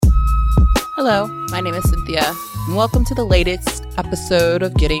Hello, my name is Cynthia, and welcome to the latest episode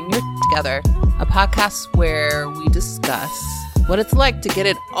of Getting Your Together, a podcast where we discuss what it's like to get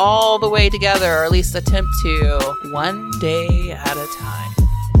it all the way together, or at least attempt to, one day at a time.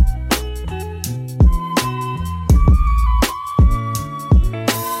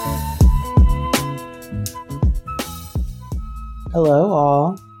 Hello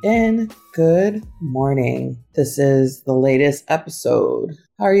all, and good morning. This is the latest episode.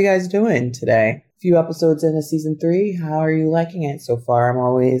 How are you guys doing today? A few episodes into season 3. How are you liking it so far? I'm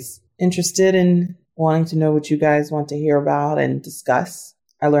always interested in wanting to know what you guys want to hear about and discuss.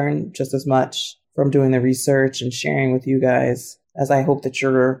 I learn just as much from doing the research and sharing with you guys as I hope that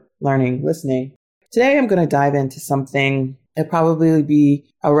you're learning, listening. Today I'm going to dive into something. It'll probably be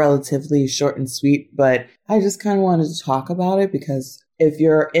a relatively short and sweet, but I just kind of wanted to talk about it because if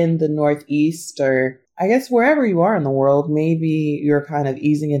you're in the Northeast, or I guess wherever you are in the world, maybe you're kind of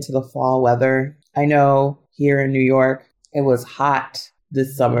easing into the fall weather. I know here in New York, it was hot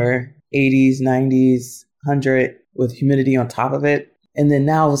this summer, 80s, 90s, 100 with humidity on top of it. And then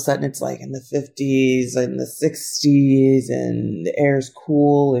now all of a sudden it's like in the 50s and the 60s, and the air is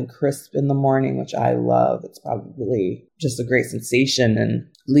cool and crisp in the morning, which I love. It's probably just a great sensation and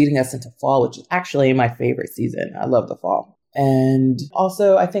leading us into fall, which is actually my favorite season. I love the fall. And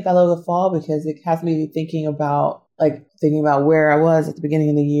also I think I love the fall because it has me thinking about where I was at the beginning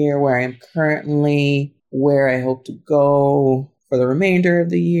of the year, where I am currently, where I hope to go for the remainder of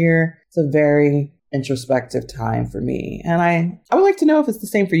the year. It's a very introspective time for me. And I would like to know if it's the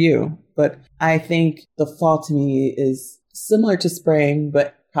same for you, but I think the fall to me is similar to spring,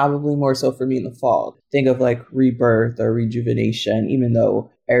 but probably more so for me in the fall. Think of like rebirth or rejuvenation, even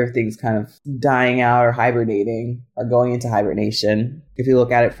though everything's kind of dying out or hibernating or going into hibernation, if you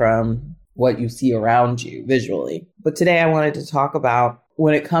look at it from what you see around you visually. But today I wanted to talk about,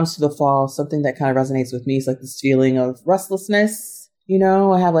 when it comes to the fall, something that kind of resonates with me is like this feeling of restlessness. You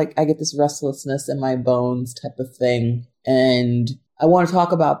know, I get this restlessness in my bones type of thing. And I want to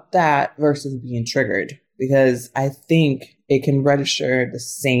talk about that versus being triggered, because I think it can register the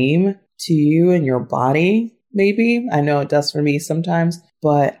same to you in your body. Maybe. I know it does for me sometimes,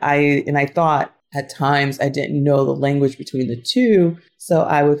 but I thought at times I didn't know the language between the two. So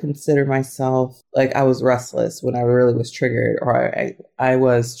I would consider myself like I was restless when I really was triggered, or I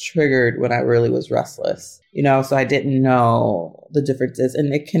was triggered when I really was restless, you know, so I didn't know the differences.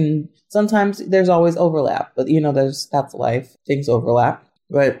 And it can, sometimes there's always overlap, but you know, that's life. Things overlap.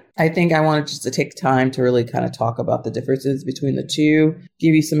 But I think I wanted just to take time to really kind of talk about the differences between the two,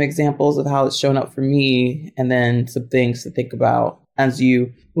 give you some examples of how it's shown up for me, and then some things to think about as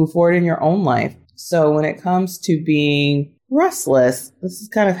you move forward in your own life. So when it comes to being restless, this is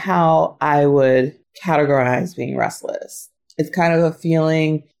kind of how I would categorize being restless. It's kind of a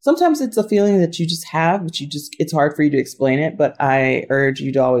feeling. Sometimes it's a feeling that you just have, but it's hard for you to explain it. But I urge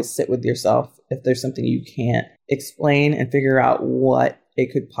you to always sit with yourself if there's something you can't explain and figure out what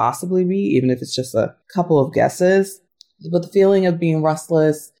it could possibly be, even if it's just a couple of guesses. But the feeling of being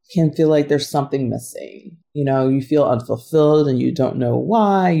restless can feel like there's something missing. You know, you feel unfulfilled and you don't know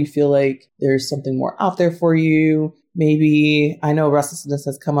why. You feel like there's something more out there for you. Maybe, I know restlessness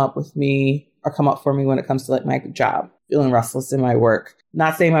has come up for me when it comes to like my job, feeling restless in my work.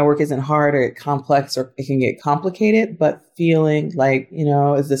 Not saying my work isn't hard or complex or it can get complicated, but feeling like, you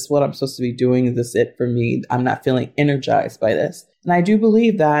know, is this what I'm supposed to be doing? Is this it for me? I'm not feeling energized by this. And I do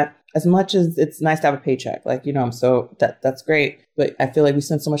believe that as much as it's nice to have a paycheck, like, you know, that's great. But I feel like we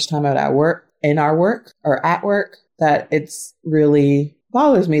spend so much time at work that it's really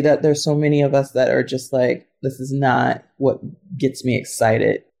bothers me that there's so many of us that are just like, this is not what gets me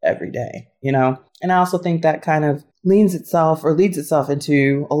excited every day, you know? And I also think that kind of leads itself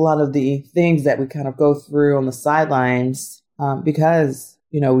into a lot of the things that we kind of go through on the sidelines because,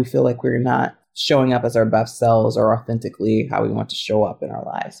 you know, we feel like we're not showing up as our best selves or authentically how we want to show up in our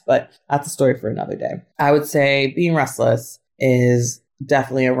lives. But that's a story for another day. I would say being restless is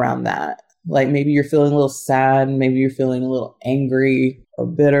definitely around that. Like maybe you're feeling a little sad, maybe you're feeling a little angry or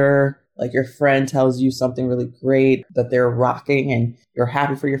bitter. Like your friend tells you something really great that they're rocking and you're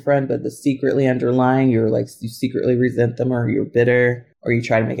happy for your friend, but the secretly underlying, you secretly resent them, or you're bitter, or you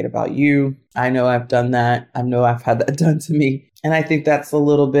try to make it about you. I know I've done that. I know I've had that done to me. And I think that's a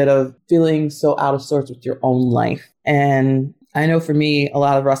little bit of feeling so out of sorts with your own life. And I know for me, a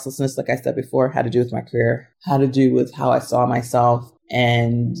lot of restlessness, like I said before, had to do with my career, had to do with how I saw myself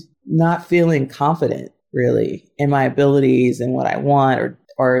and not feeling confident really in my abilities and what I want,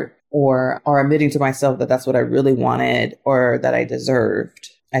 or admitting to myself that that's what I really wanted or that I deserved.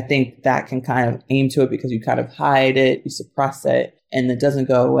 I think that can kind of aim to it because you kind of hide it, you suppress it, and it doesn't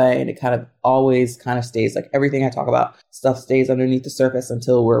go away. And it kind of always kind of stays, like everything I talk about, stuff stays underneath the surface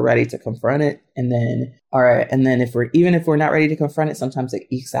until we're ready to confront it. And then, all right. And then if we're not ready to confront it, sometimes it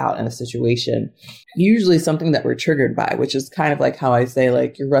ekes out in a situation, usually something that we're triggered by, which is kind of like how I say,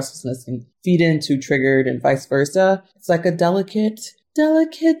 like your restlessness can feed into triggered and vice versa. It's like a delicate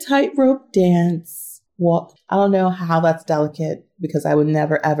tightrope dance. Well, I don't know how that's delicate because I would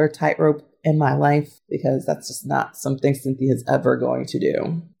never ever tightrope in my life because that's just not something Cynthia's ever going to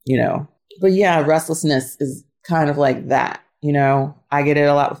do, But yeah, restlessness is kind of like that, I get it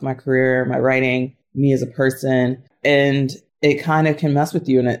a lot with my career, my writing, me as a person, and it kind of can mess with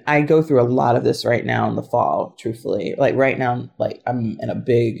you. And I go through a lot of this right now in the fall, truthfully. Like right now, like I'm in a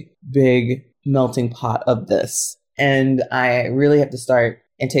big, big melting pot of this. And I really have to start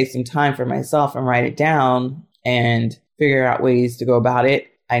and take some time for myself and write it down and figure out ways to go about it.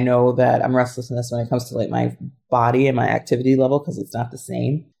 I know that I'm restlessness when it comes to like my body and my activity level because it's not the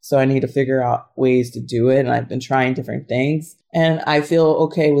same. So I need to figure out ways to do it. And I've been trying different things and I feel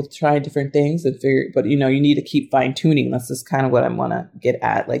okay with trying different things but you need to keep fine tuning. That's just kind of what I want to get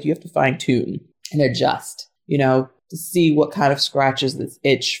at. Like you have to fine tune and adjust, to see what kind of scratches this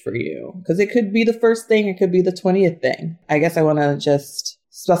itch for you. Because it could be the first thing. It could be the 20th thing. I guess I want to just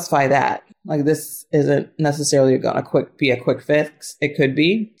specify that. Like this isn't necessarily going to be a quick fix. It could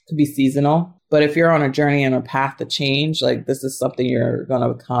be seasonal. But if you're on a journey and a path to change, like this is something you're going to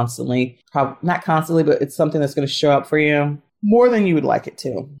not constantly, but it's something that's going to show up for you more than you would like it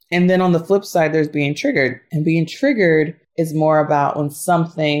to. And then on the flip side, there's being triggered. And being triggered is more about when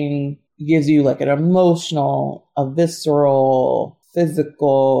something gives you like an emotional, a visceral,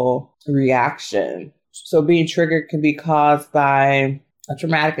 physical reaction. So being triggered can be caused by a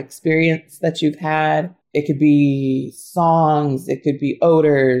traumatic experience that you've had. It could be songs, it could be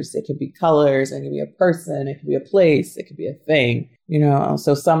odors, it could be colors, it could be a person, it could be a place, it could be a thing,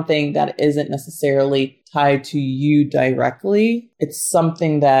 so something that isn't necessarily tied to you directly. It's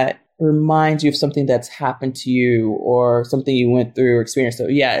something that reminds you of something that's happened to you or something you went through or experienced. So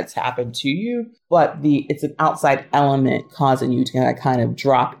yeah, it's happened to you, but it's an outside element causing you to kind of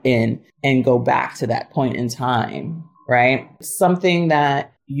drop in and go back to that point in time, right? Something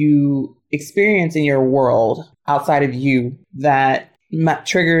that you experience in your world outside of you that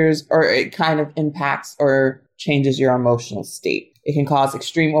triggers or it kind of impacts or changes your emotional state. It can cause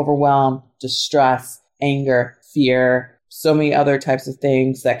extreme overwhelm, distress, anger, fear, so many other types of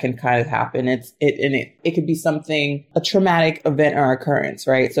things that can kind of happen. It could be something, a traumatic event or occurrence,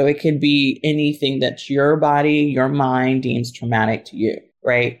 right? So it could be anything that your body, your mind deems traumatic to you,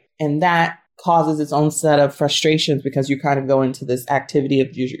 right? And that causes its own set of frustrations because you kind of go into this activity of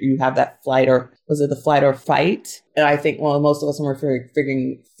you have that flight or was it the flight or fight? And I think, well, most of us when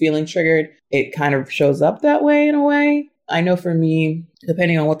we're feeling triggered, it kind of shows up that way in a way. I know for me,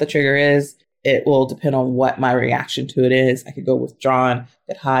 depending on what the trigger is, it will depend on what my reaction to it is. I could go withdrawn,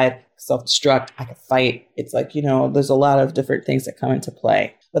 I could hide, self-destruct, I could fight. It's like, there's a lot of different things that come into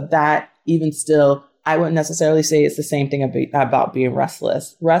play. But that even still, I wouldn't necessarily say it's the same thing about being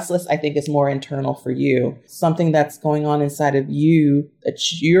restless. Restless, I think, is more internal for you. Something that's going on inside of you that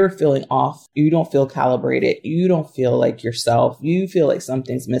you're feeling off. You don't feel calibrated. You don't feel like yourself. You feel like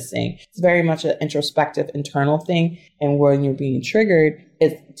something's missing. It's very much an introspective, internal thing. And when you're being triggered,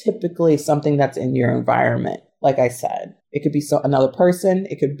 it's typically something that's in your environment. Like I said, it could be another person.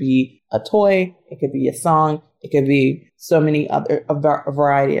 It could be a toy. It could be a song. It could be so many other, a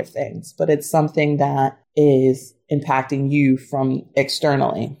variety of things, but it's something that is impacting you from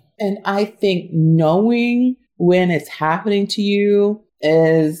externally. And I think knowing when it's happening to you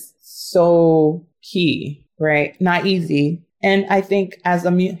is so key, right? Not easy. And I think as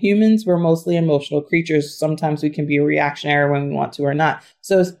humans, we're mostly emotional creatures. Sometimes we can be reactionary when we want to or not.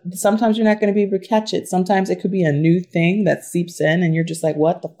 So sometimes you're not going to be able to catch it. Sometimes it could be a new thing that seeps in and you're just like,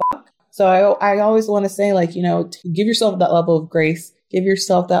 what the fuck? So I always want to say, like, give yourself that level of grace. Give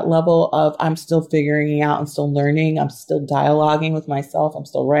yourself that level of, I'm still figuring it out. I'm still learning. I'm still dialoguing with myself. I'm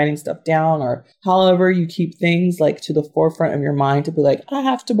still writing stuff down, or however you keep things like to the forefront of your mind to be like, I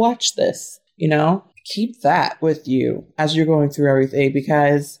have to watch this, keep that with you as you're going through everything,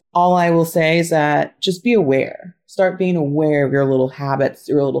 because all I will say is that just be aware. Start being aware of your little habits,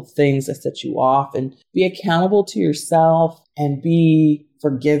 your little things that set you off, and be accountable to yourself and be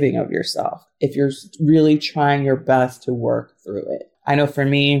forgiving of yourself if you're really trying your best to work through it. I know for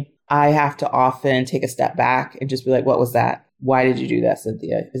me, I have to often take a step back and just be like, what was that? Why did you do that,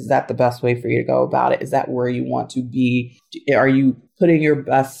 Cynthia? Is that the best way for you to go about it? Is that where you want to be? Are you putting your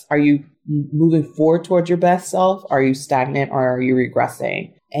best? Are you moving forward towards your best self? Are you stagnant or are you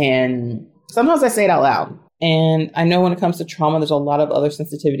regressing? And sometimes I say it out loud. And I know when it comes to trauma, there's a lot of other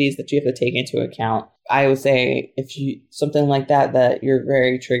sensitivities that you have to take into account. I would say if you something like that you're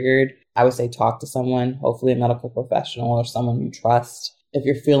very triggered, I would say talk to someone, hopefully a medical professional or someone you trust. If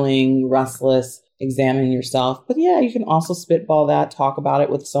you're feeling restless, examine yourself. But yeah, you can also spitball that, talk about it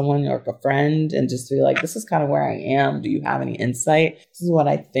with someone or a friend and just be like, this is kind of where I am. Do you have any insight? This is what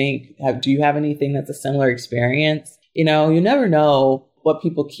I think. Do you have anything that's a similar experience? You know, you never know what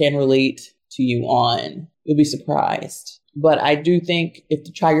people can relate to you on. You'll be surprised. But I do think if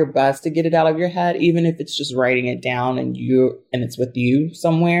to try your best to get it out of your head, even if it's just writing it down and it's with you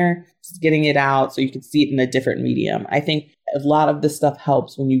somewhere, just getting it out so you can see it in a different medium. I think a lot of this stuff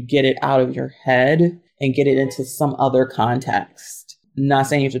helps when you get it out of your head and get it into some other context. I'm not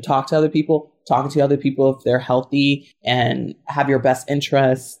saying you have to talk to other people, talking to other people if they're healthy and have your best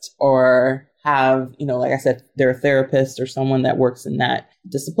interest or have, like I said, they're a therapist or someone that works in that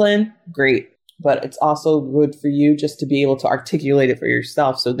discipline. Great. But it's also good for you just to be able to articulate it for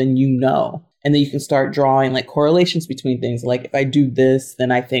yourself. So then and then you can start drawing like correlations between things. Like if I do this,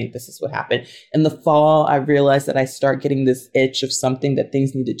 then I think this is what happened. In the fall, I realized that I start getting this itch of something that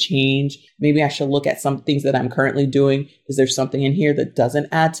things need to change. Maybe I should look at some things that I'm currently doing. Is there something in here that doesn't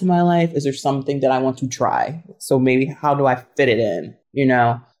add to my life? Is there something that I want to try? So maybe how do I fit it in?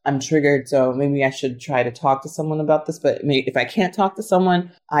 I'm triggered, so maybe I should try to talk to someone about this. But if I can't talk to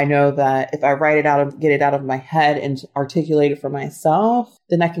someone, I know that if I write it out and get it out of my head and articulate it for myself,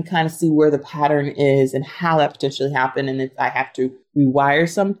 then I can kind of see where the pattern is and how that potentially happened. And if I have to rewire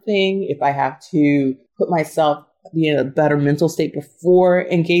something, if I have to put myself in a better mental state before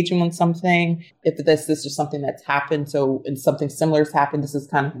engaging on something, if this is just something that's happened, and something similar has happened, this is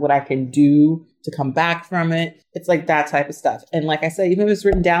kind of what I can do to come back from it. It's like that type of stuff. And like I said, even if it's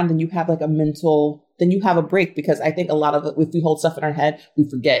written down, then you have then you have a break, because I think a lot of it, if we hold stuff in our head, we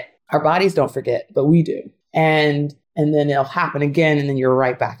forget. Our bodies don't forget, but we do. And then it'll happen again, and then you're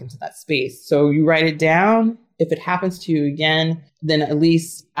right back into that space. So you write it down. If it happens to you again, then at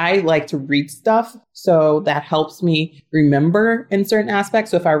least I like to read stuff. So that helps me remember in certain aspects.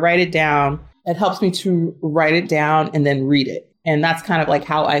 So if I write it down, it helps me to write it down and then read it. And that's kind of like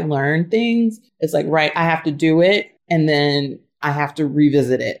how I learn things. It's like, right, I have to do it, and then I have to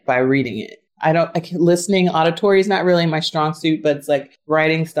revisit it by reading it. Listening, auditory is not really my strong suit, but it's like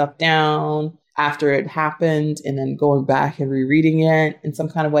writing stuff down after it happened and then going back and rereading it in some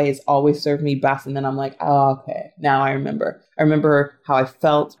kind of way has always served me best. And then I'm like, oh, okay, now I remember. I remember how I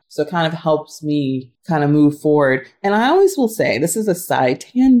felt. So it kind of helps me kind of move forward. And I always will say, this is a side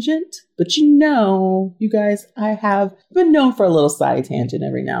tangent, but you guys, I have been known for a little side tangent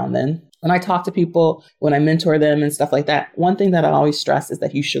every now and then. When I talk to people, when I mentor them and stuff like that, one thing that I always stress is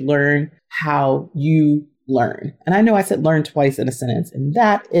that you should learn how you learn. And I know I said learn twice in a sentence, and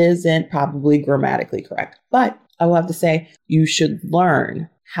that isn't probably grammatically correct. But I will have to say you should learn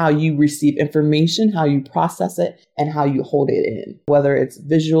how you receive information, how you process it, and how you hold it in. Whether it's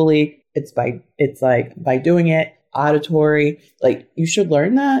visually, it's by doing it, auditory, like you should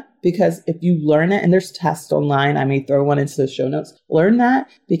learn that, because if you learn it, and there's tests online, I may throw one into the show notes, learn that,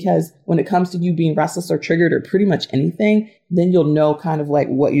 because when it comes to you being restless or triggered or pretty much anything, then you'll know kind of like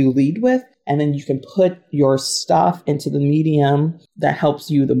what you lead with. And then you can put your stuff into the medium that helps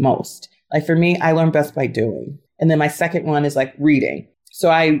you the most. Like for me, I learn best by doing. And then my second one is like reading. So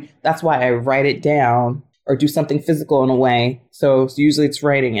that's why I write it down or do something physical in a way. So usually it's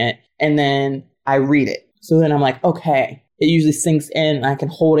writing it, and then I read it. So then I'm like, okay, it usually sinks in and I can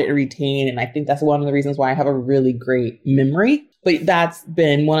hold it and retain. And I think that's one of the reasons why I have a really great memory. But that's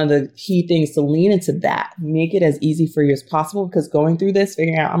been one of the key things, to lean into that. Make it as easy for you as possible, because going through this,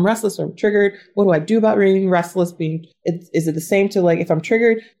 figuring out I'm restless or I'm triggered. What do I do about being restless? Is it the same to like if I'm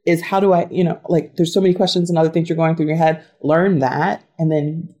triggered? Is how do I, there's so many questions and other things you're going through your head. Learn that and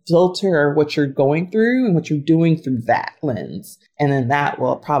then filter what you're going through and what you're doing through that lens. And then that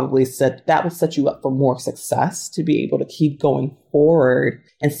will set you up for more success, to be able to keep going forward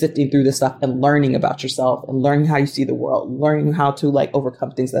and sifting through this stuff and learning about yourself and learning how you see the world, learning how to like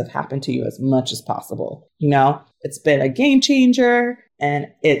overcome things that have happened to you as much as possible. It's been a game changer, and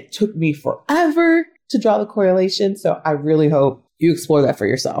it took me forever to draw the correlation. So I really hope you explore that for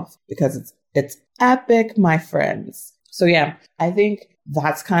yourself, because it's epic, my friends. So yeah, I think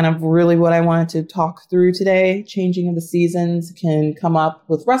that's kind of really what I wanted to talk through today. Changing of the seasons can come up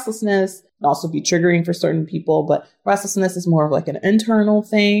with restlessness and also be triggering for certain people, but restlessness is more of like an internal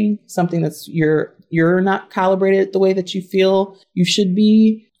thing, something that's you're not calibrated the way that you feel you should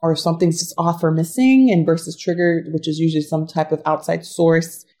be, or something's just off or missing, and versus triggered, which is usually some type of outside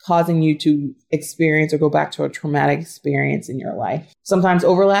source causing you to experience or go back to a traumatic experience in your life. Sometimes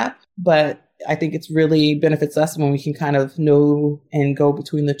overlap, but I think it's really benefits us when we can kind of know and go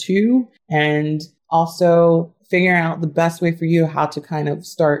between the two, and also figuring out the best way for you how to kind of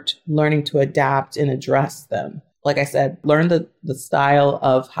start learning to adapt and address them. Like I said, learn the style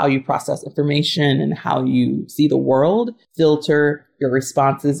of how you process information and how you see the world, filter your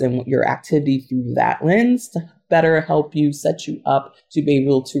responses and your activity through that lens to better help you set you up to be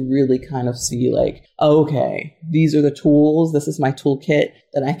able to really kind of see like, okay, these are the tools. This is my toolkit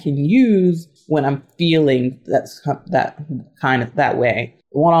that I can use when I'm feeling that kind of that way.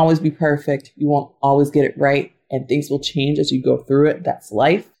 It won't always be perfect. You won't always get it right, and things will change as you go through it. That's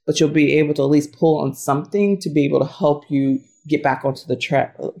life. But you'll be able to at least pull on something to be able to help you get back onto the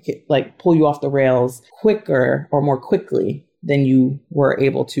track, like pull you off the rails quicker or more quickly than you were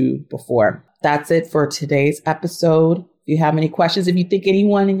able to before. That's it for today's episode. If you have any questions, if you think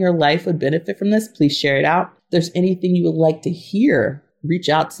anyone in your life would benefit from this, please share it out. If there's anything you would like to hear, reach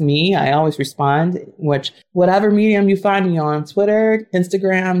out to me. I always respond, whatever medium you find me on, Twitter,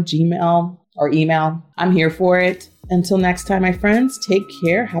 Instagram, Gmail, or email. I'm here for it. Until next time, my friends, take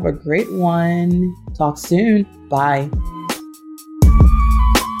care. Have a great one. Talk soon. Bye.